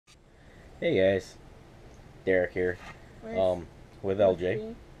Hey guys, Derek here, Where's with LJ.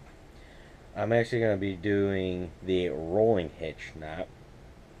 Lucky? I'm actually going to be doing the rolling hitch knot.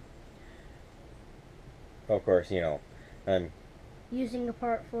 Of course, I'm Using a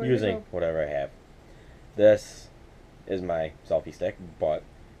part for the using rope. whatever I have. This is my selfie stick, but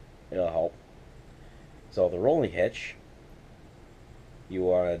it'll help. So the rolling hitch, you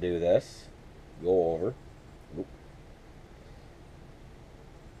want to do this, go over,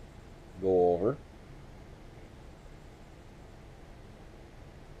 go over,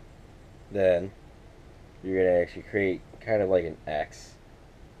 then you're going to actually create kind of like an X,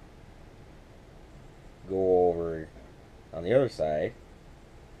 go over on the other side,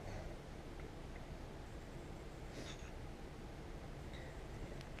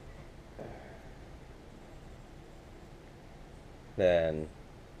 then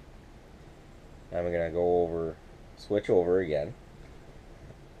I'm going to go over, switch over again,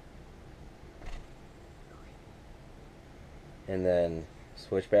 and then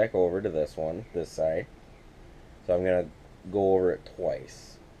switch back over to this one, this side. So I'm going to go over it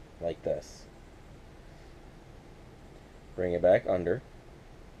twice, like this. Bring it back under,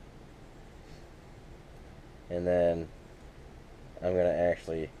 and then I'm going to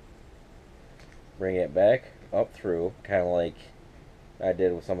actually bring it back up through, kind of like I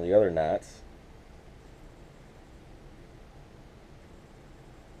did with some of the other knots.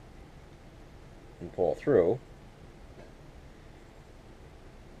 And pull through.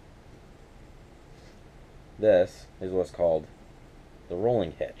 This is what's called the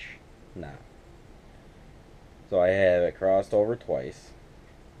rolling hitch knot. So I have it crossed over twice.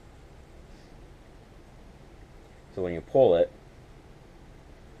 So when you pull it,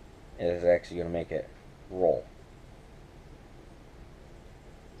 it is actually going to make it roll.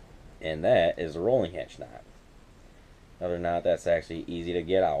 And that is the rolling hitch knot. Another knot that's actually easy to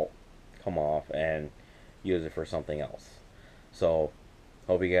get out, come off, and use it for something else. So,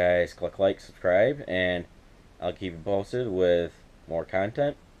 hope you guys click like, subscribe, and I'll keep you posted with more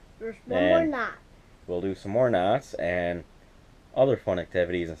content. There's one more And knot. we'll do some more knots and other fun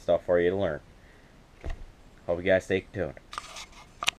activities and stuff for you to learn. Hope you guys stay tuned.